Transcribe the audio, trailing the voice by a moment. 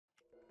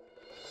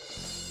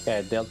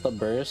Okay, Delta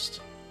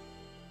Burst.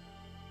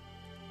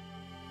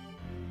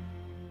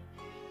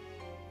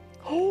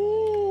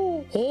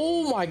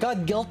 Oh my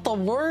god, Delta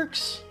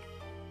works!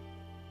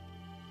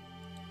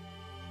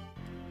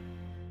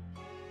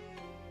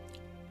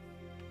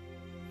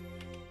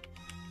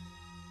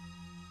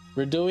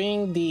 We're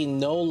doing the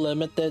no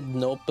limited,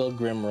 no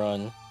pilgrim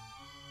run.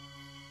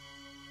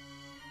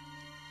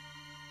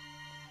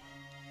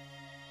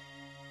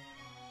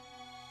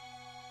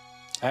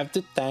 I have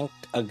to tank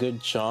a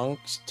good chunk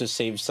to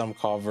save some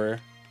cover.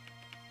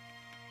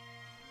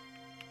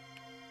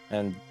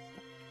 And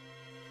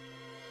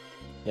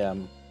yeah,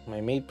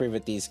 my maid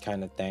privity is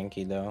kind of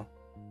tanky though.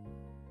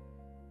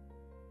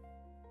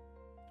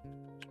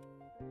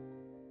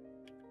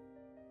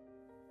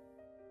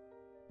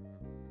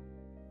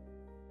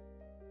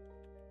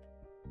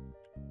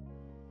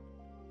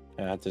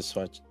 I had to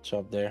switch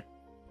up there.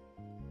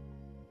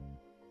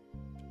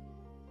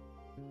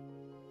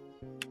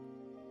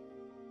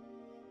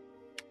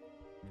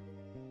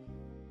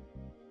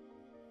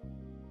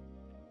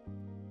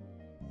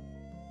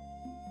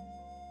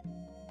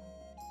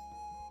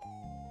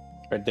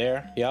 Right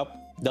there, yep.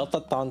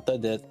 Delta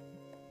taunted it.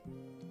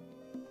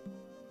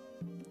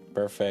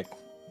 Perfect.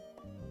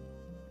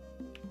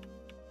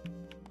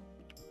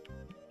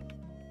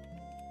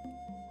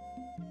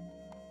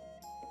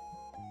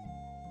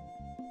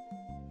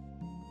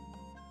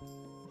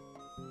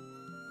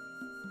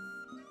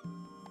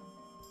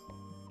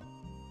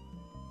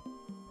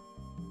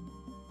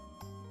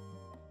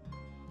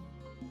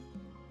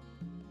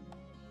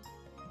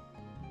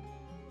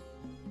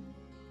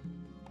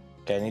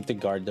 Okay, I need to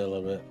guard a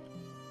little bit.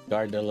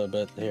 Guard a little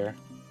bit here.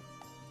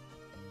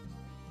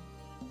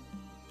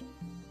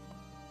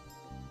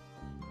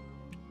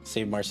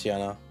 Save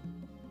Marciana.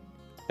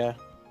 Yeah.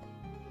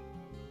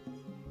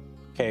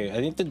 Okay, I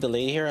need to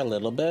delay here a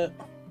little bit.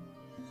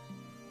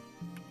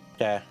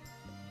 Okay.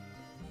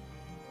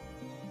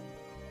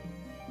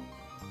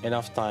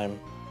 Enough time.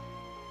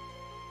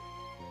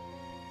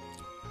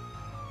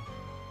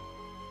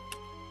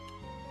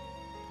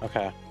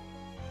 Okay.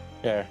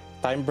 There.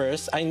 Time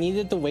burst. I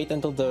needed to wait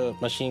until the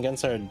machine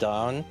guns are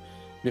down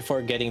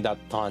before getting that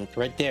taunt.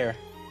 Right there.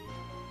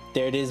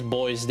 There it is,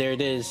 boys. There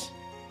it is.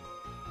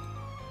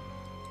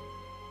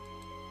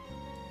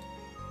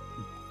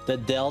 The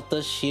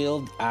Delta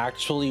shield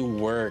actually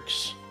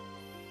works.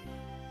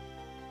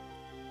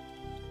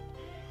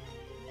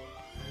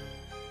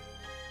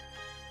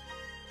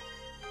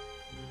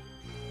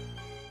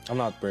 I'm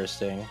not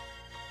bursting.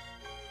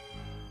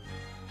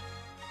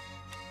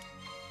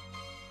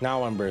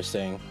 Now I'm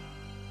bursting.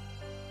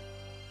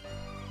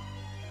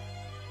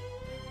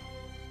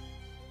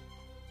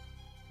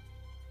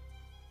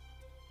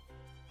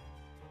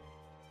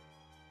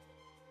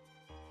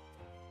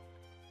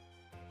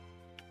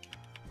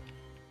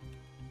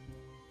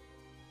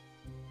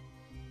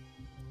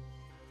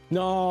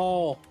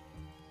 No!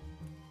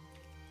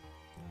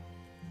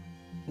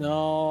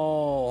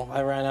 No!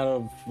 I ran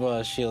out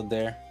of shield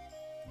there.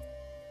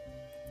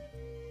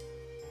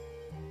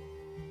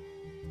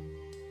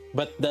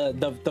 But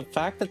the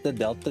fact that the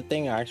Delta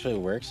thing actually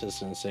works is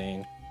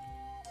insane.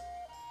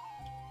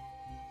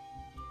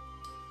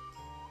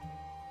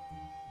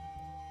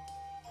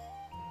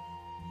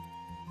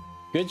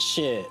 Good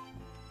shit.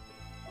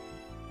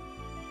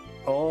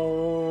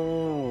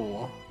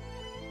 Oh.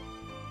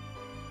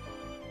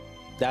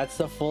 That's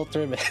the full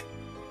tournament.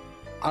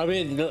 I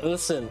mean,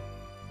 listen.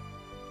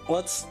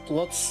 Let's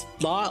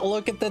not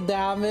look at the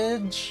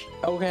damage,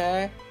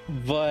 okay?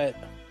 But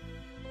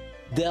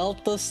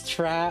Delta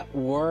strat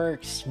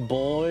works,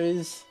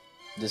 boys.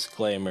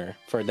 Disclaimer,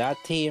 for that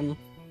team,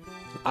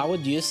 I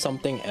would use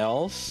something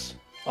else.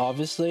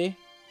 Obviously,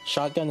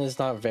 shotgun is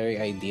not very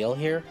ideal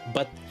here,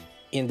 but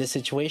in the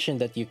situation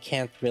that you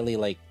can't really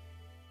like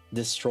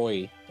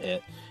destroy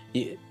it,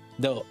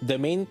 the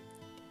main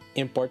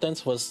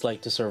importance was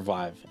like to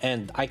survive,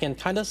 and I can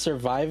kind of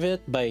survive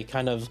it by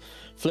kind of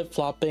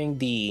flip-flopping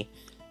the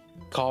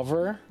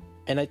cover.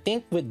 And I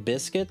think with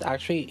Biscuit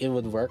actually it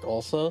would work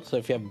also. So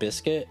if you have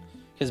Biscuit,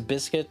 because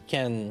Biscuit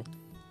can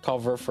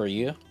cover for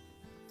you,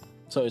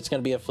 so it's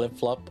gonna be a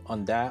flip-flop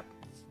on that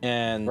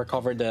and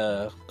recover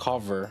the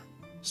cover,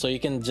 so you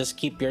can just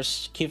keep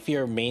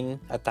your main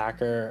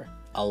attacker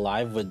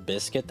alive with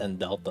Biscuit and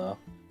Delta.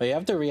 But you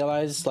have to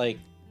realize, like,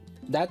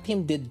 that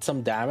team did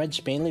some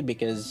damage mainly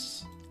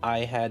because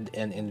I had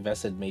an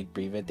invested maid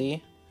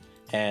privity,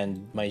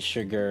 and my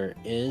sugar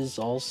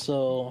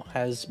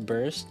has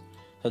burst,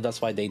 so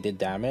that's why they did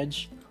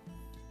damage.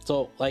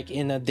 So like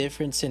in a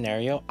different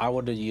scenario, I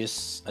would have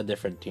used a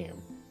different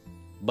team.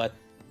 But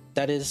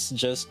that is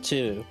just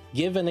to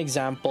give an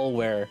example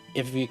where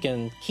if you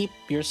can keep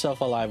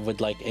yourself alive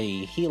with like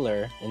a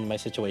healer, in my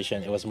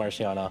situation it was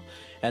Marciana,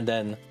 and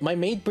then my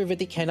maid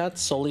privity cannot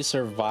solely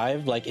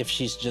survive like if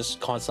she's just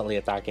constantly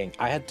attacking.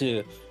 I had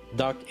to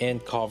duck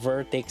and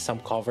cover, take some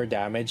cover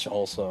damage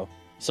also,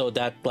 so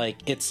that like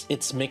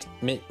it's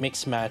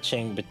mix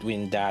matching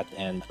between that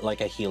and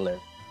like a healer.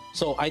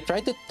 So I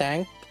try to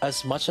tank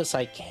as much as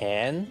I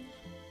can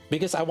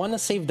because I want to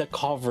save the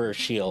cover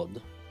shield.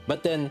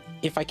 But then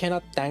if I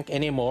cannot tank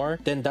anymore,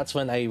 then that's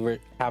when I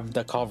have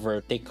the cover,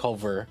 take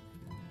cover,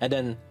 and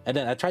then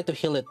I try to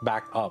heal it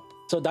back up.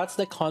 So that's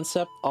the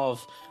concept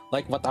of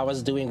like what I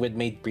was doing with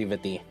Maid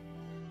Privity.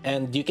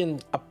 And you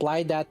can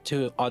apply that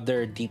to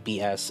other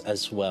DPS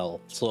as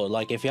well. So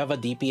like if you have a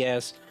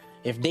DPS,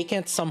 if they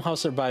can't somehow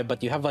survive,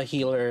 but you have a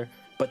healer,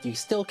 but you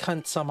still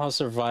can't somehow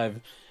survive,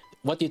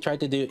 what you try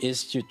to do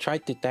is you try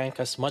to tank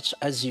as much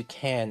as you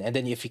can. And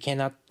then if you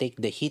cannot take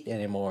the heat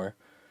anymore,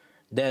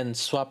 then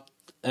swap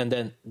and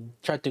then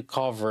try to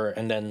cover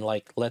and then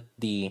like let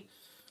the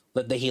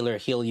healer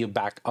heal you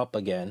back up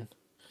again.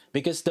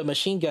 Because the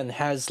machine gun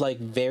has like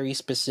very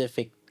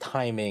specific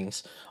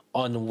timings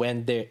on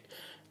when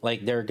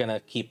they're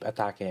gonna keep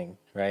attacking,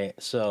 right?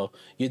 So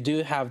you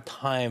do have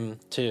time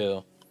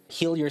to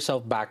heal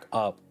yourself back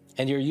up,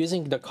 and you're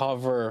using the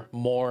cover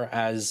more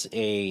as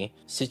a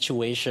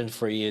situation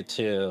for you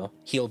to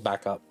heal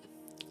back up.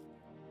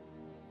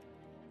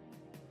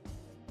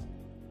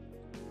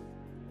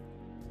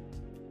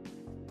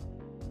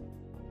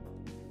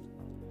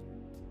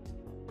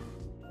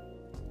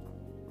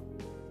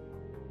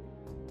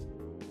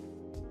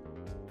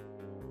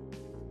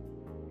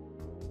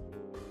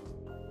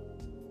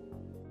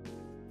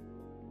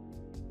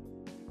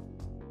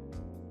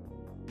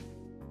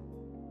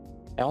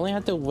 I only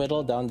had to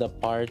whittle down the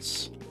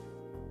parts.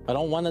 I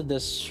don't want to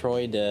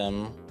destroy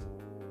them.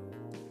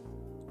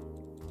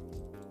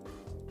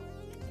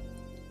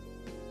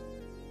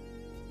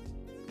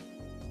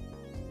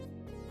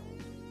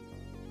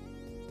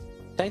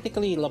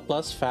 Technically,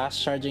 Laplace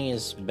fast charging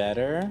is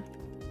better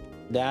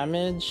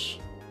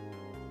damage,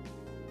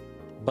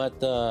 but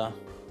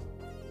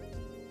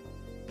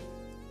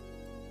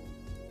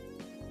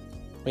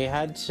we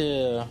had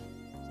to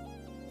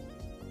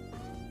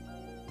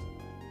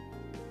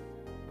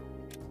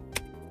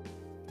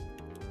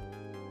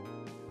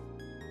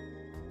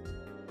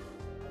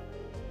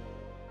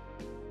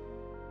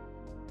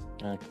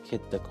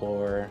hit the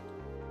core.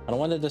 I don't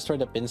want to destroy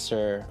the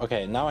pincer.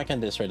 Okay, now I can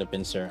destroy the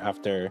pincer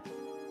after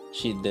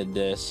she did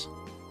this.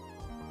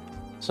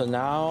 So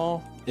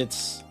now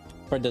it's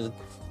for the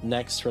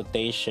next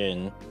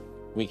rotation,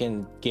 we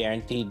can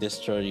guarantee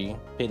destroy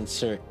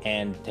pincer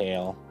and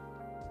tail.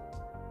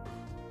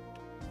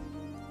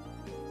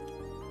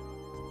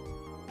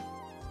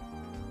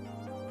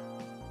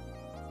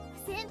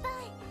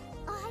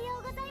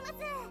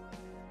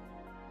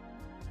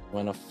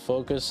 Wanna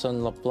focus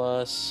on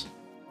Laplace.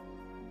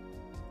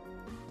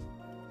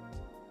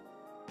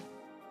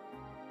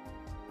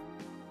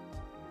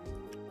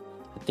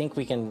 I think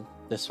we can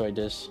destroy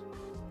this.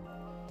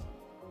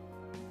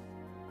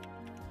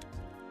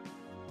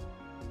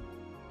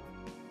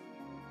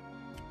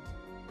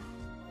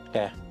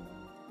 Okay.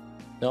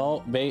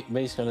 No,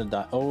 Bay's gonna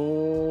die.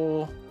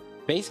 Oh,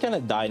 Bay's gonna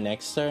die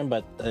next turn,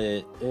 but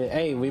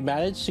hey, we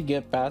managed to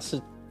get past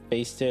it,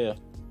 phase 2.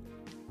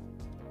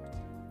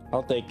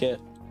 I'll take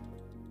it.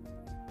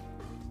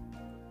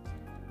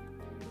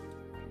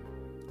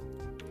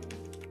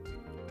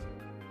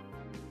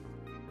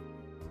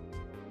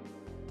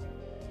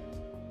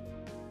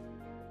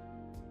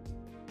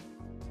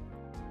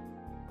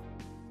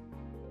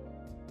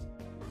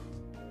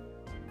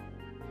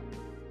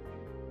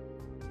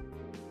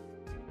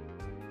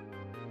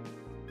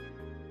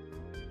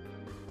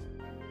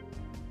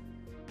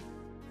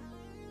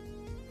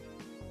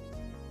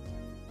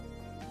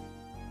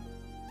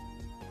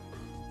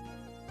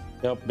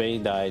 Yep, Bay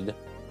died.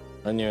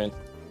 I knew it.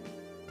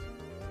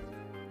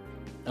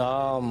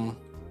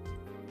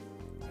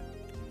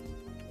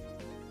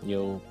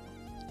 Yo.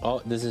 Oh,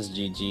 this is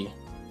GG.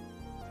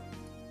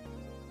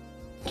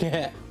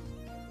 Yeah.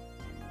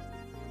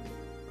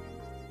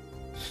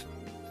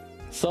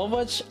 So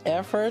much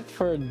effort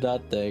for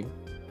nothing.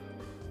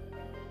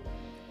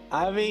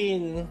 I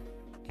mean,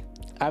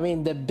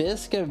 the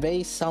Biscuit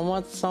Bay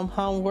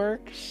somehow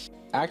works.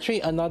 Actually,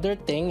 another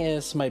thing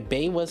is my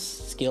Bay was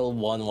skill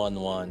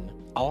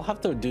 111. I'll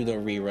have to do the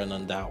rerun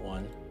on that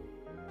one.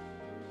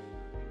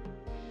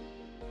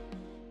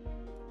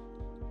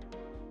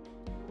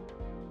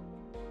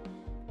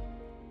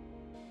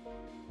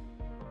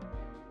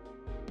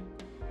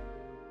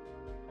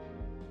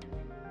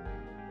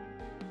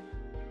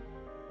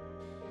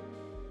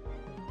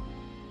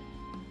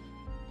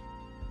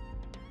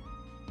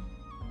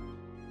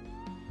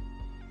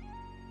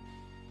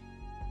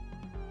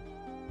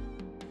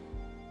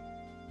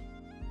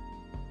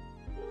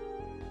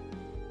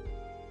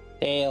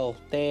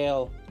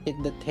 Tail,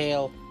 hit the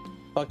tail,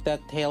 fuck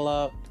that tail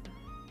up.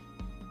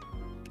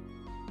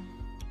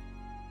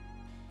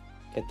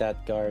 Get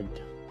that guard.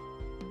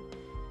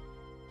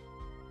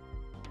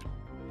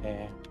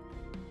 Okay.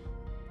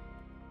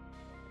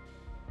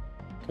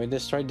 Can we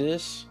destroy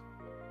this?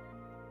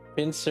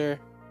 Pincer.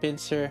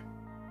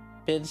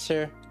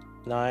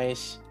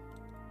 Nice.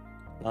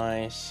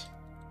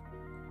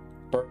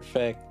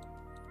 Perfect.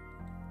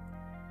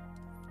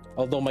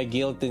 Although my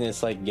guillotine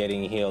is like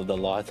getting healed a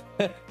lot.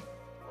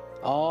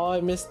 Oh, I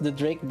missed the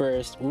Drake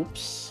burst.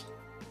 Oops.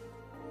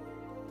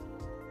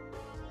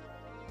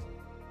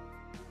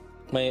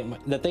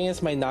 The thing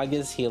is, my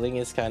Naga's healing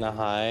is kind of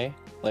high,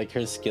 like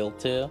her skill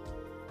too.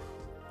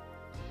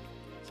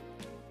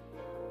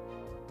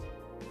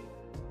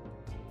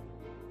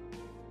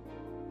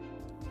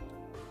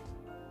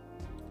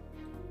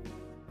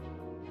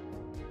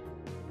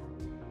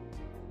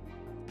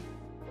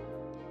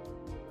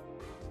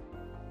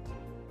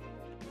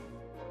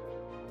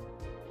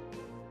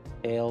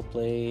 Tail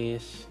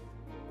place.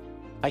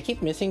 I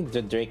keep missing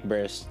the Drake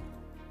burst.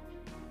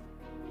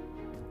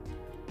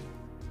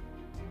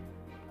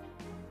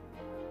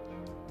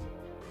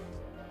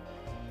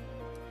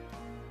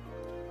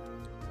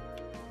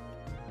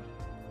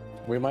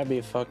 We might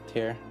be fucked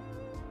here.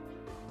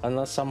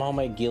 Unless somehow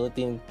my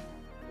guillotine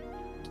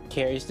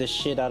carries the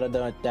shit out of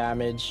the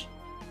damage.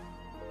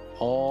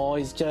 Oh,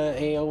 he's just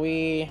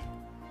AoE.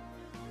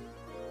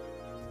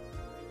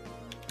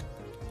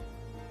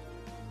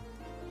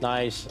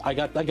 Nice. I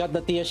got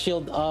the Tia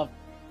shield up.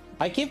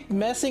 I keep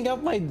messing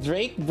up my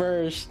Drake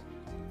burst.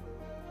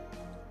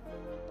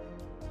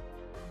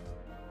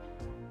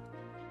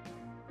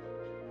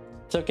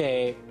 It's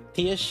okay.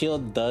 Tia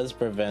shield does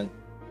prevent.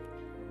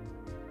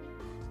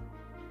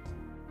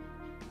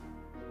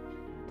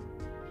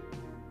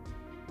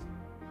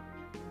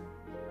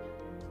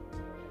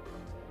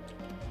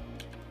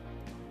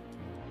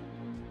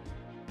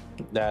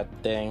 That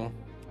thing.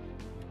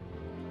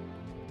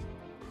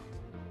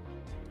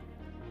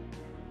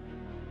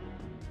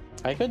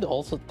 I could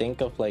also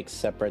think of like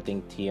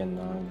separating T and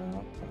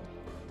Naga.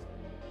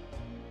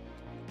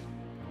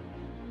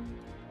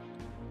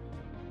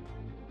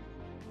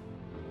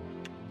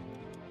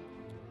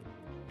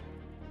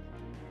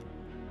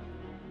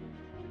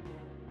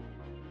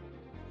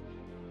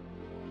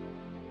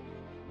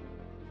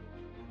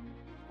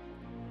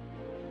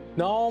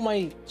 No,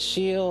 my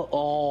shield.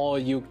 Oh,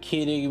 you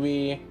kidding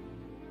me?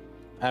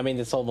 I mean,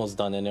 it's almost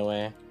done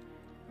anyway.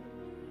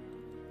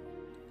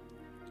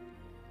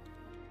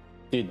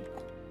 Dude.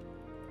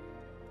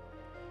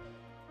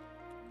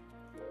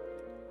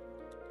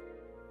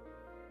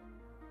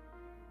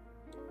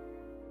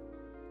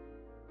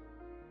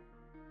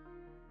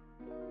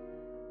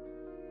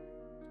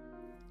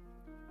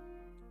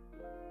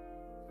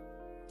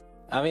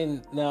 I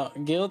mean, no,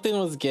 Guillotine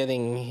was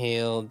getting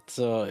healed,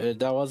 so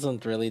that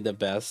wasn't really the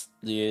best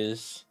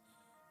use.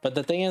 But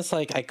the thing is,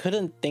 like, I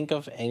couldn't think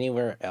of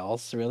anywhere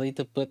else really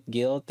to put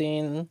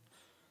Guillotine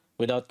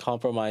without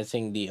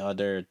compromising the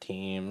other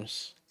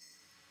teams.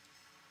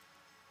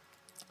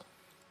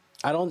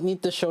 I don't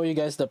need to show you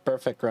guys the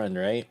perfect run,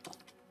 right?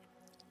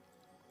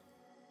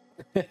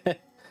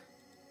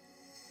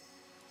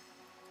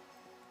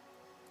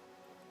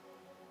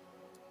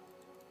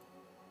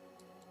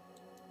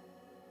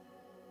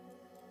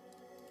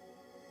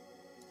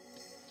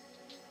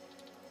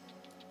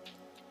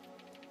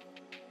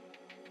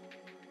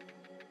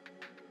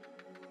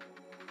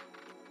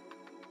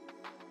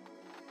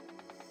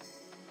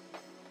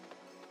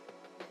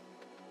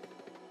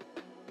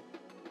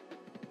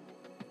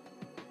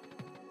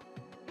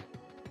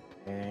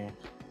 Okay.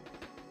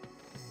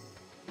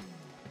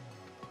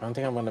 I don't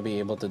think I'm gonna be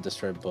able to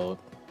destroy both.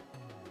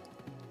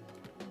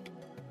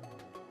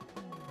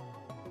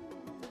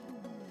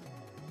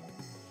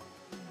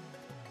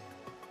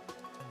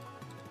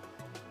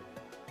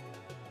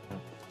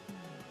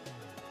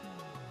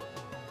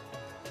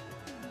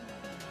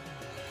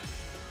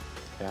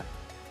 Yeah.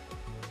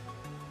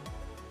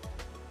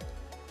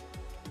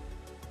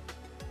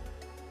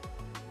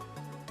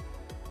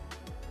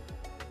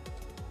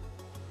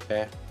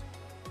 Okay.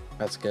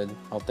 That's good.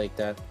 I'll take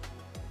that.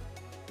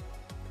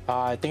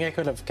 I think I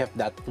could have kept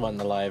that one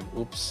alive.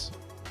 Oops.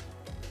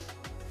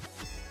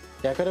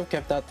 Yeah, I could have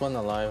kept that one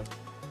alive.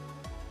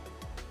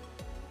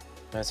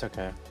 That's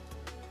okay.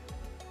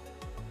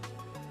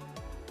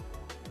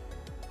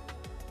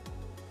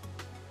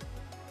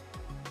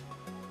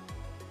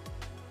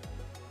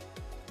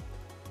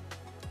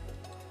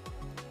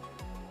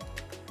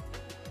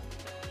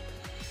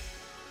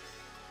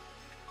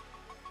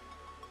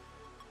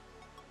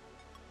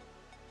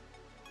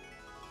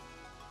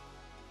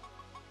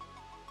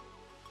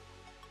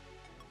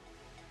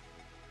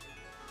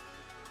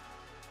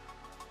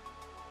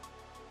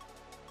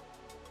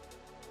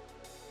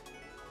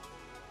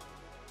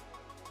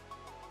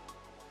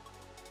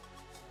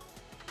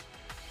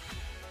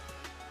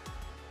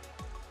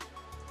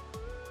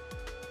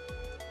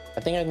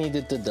 I think I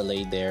needed to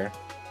delay there.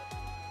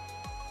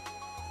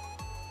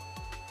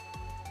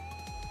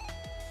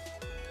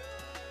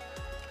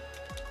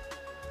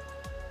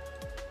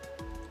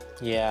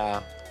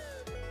 Yeah.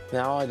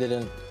 Now I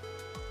didn't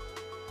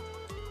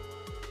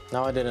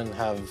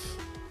have...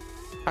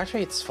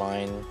 Actually, it's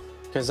fine.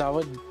 Because I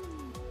would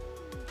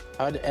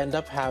end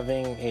up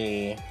having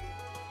a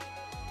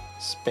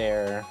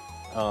spare...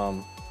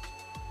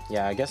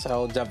 Yeah, I guess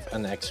I'll have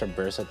an extra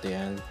burst at the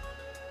end.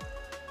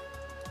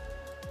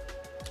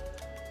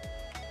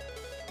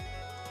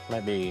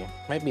 Might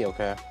be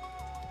okay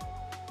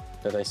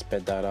that I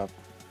sped that up.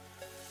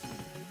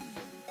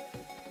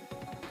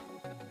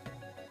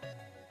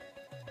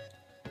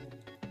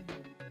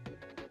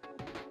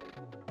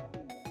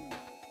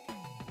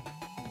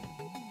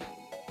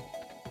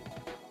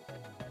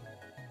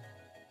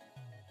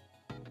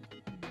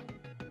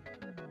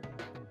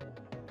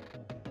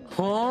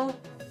 Huh?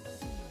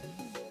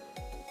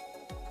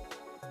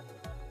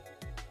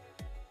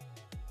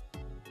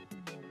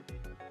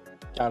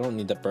 I don't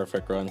need the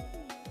perfect run.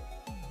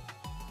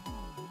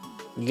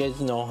 You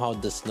guys know how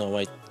the Snow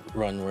White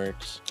run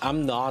works.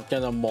 I'm not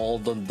gonna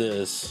mold on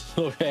this,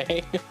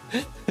 okay?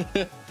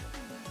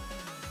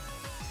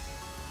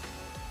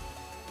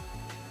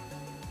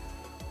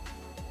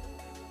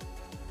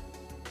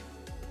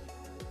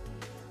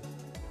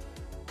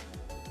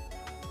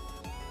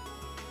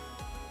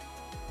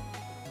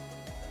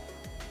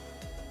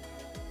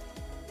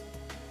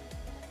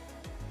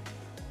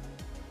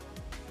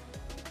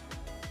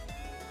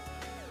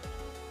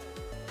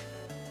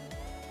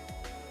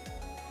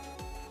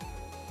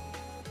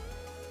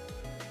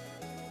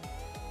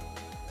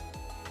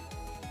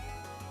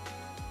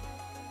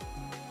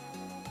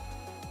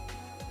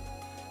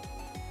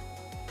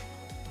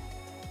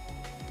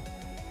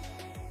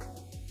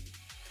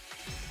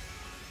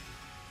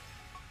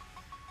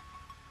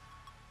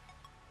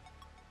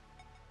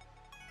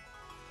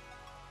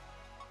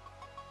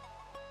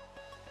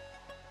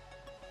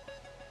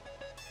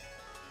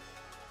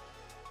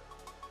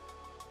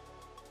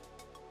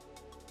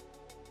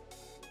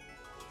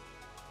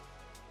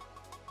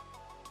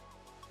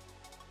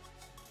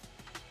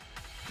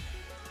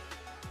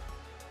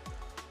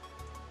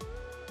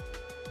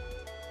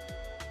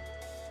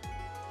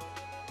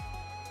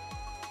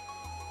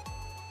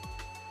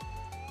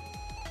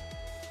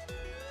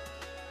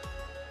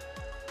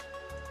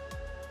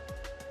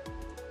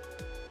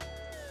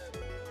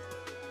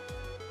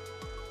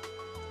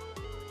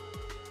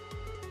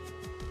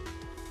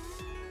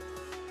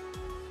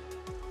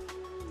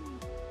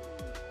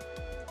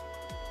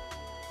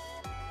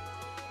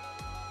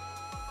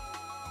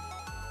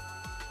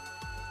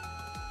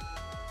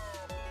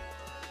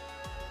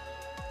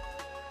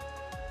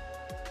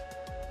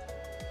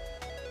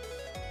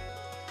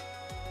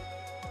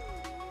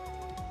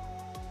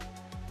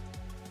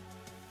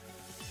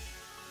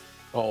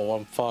 Oh,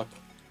 I'm fucked.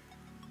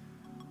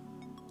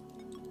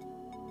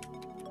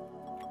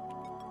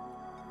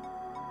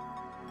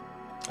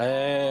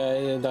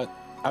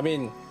 I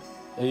mean,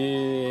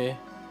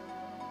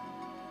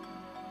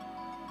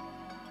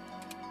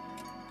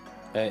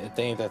 I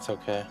think that's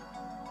okay.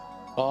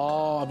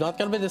 Oh, I'm not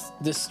gonna be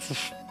this.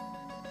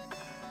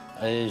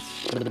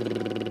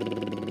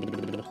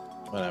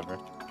 Whatever.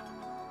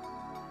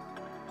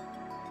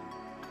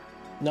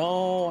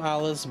 No,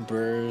 Alice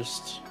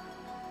burst.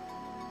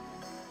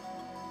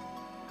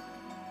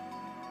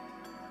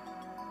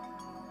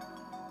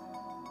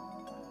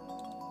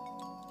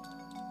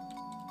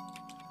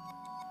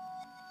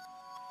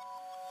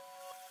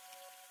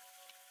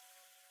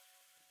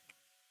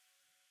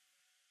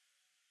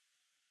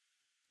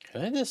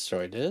 Can I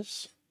destroy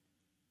this?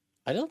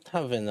 I don't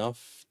have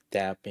enough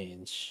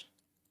damage.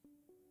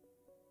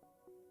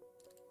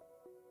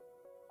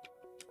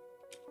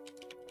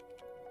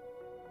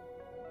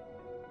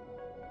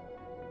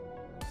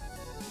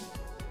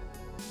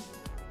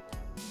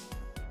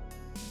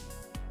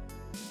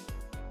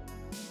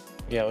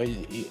 Yeah, well,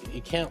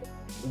 you can't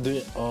do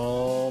it.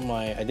 Oh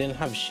my, I didn't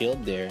have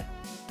shield there.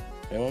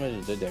 What do you want me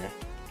to do there?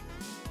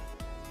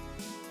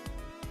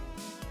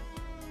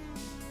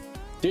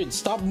 Dude,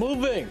 stop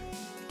moving!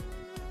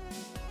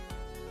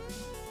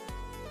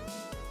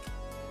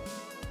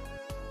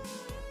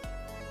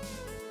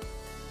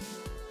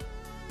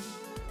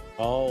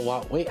 Oh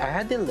wow, wait, I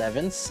had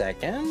 11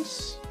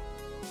 seconds?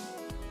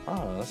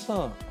 Oh, that's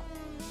not...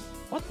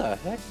 What the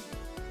heck?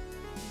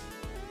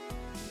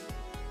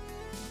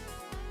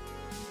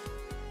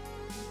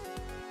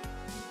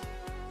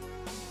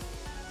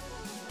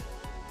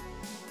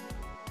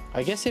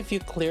 I guess if you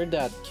clear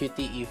that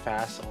QTE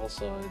fast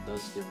also, it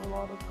does give a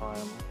lot of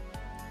time.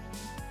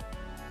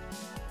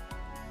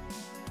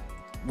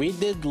 We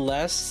did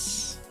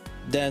less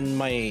than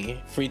my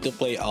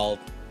free-to-play alt.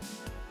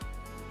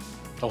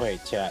 Okay,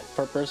 chat,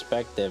 for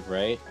perspective,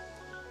 right?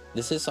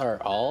 This is our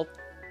alt.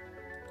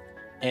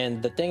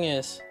 And the thing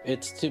is,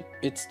 it's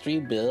 3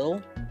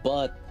 bill,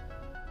 but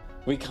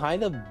we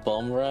kind of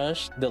bum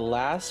rushed. The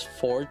last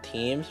 4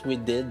 teams we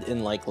did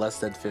in like less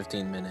than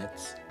 15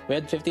 minutes. We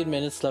had 15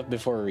 minutes left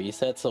before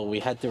reset, so we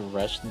had to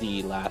rush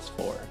the last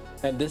 4.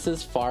 And this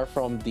is far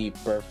from the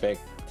perfect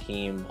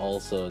team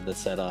also, the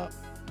setup.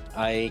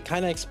 I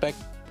kind of expect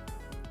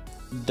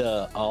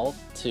the alt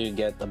to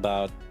get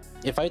about...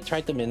 If I try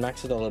to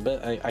min-max it a little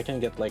bit, I can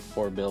get like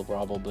 4 bill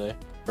probably.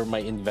 Or my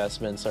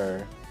investments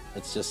are...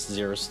 It's just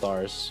 0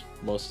 stars.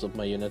 Most of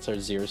my units are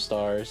 0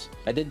 stars.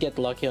 I did get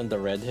lucky on the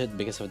red hood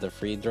because of the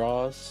free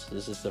draws.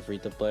 This is the free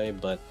to play,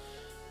 but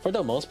for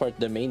the most part,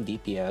 the main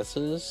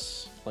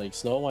DPSs like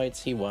Snow White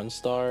C 1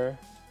 star,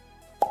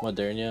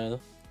 Modernia,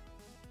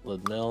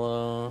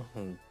 Ludmilla,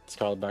 and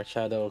Scarlet Black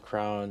Shadow,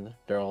 Crown,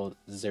 they're all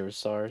 0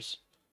 stars.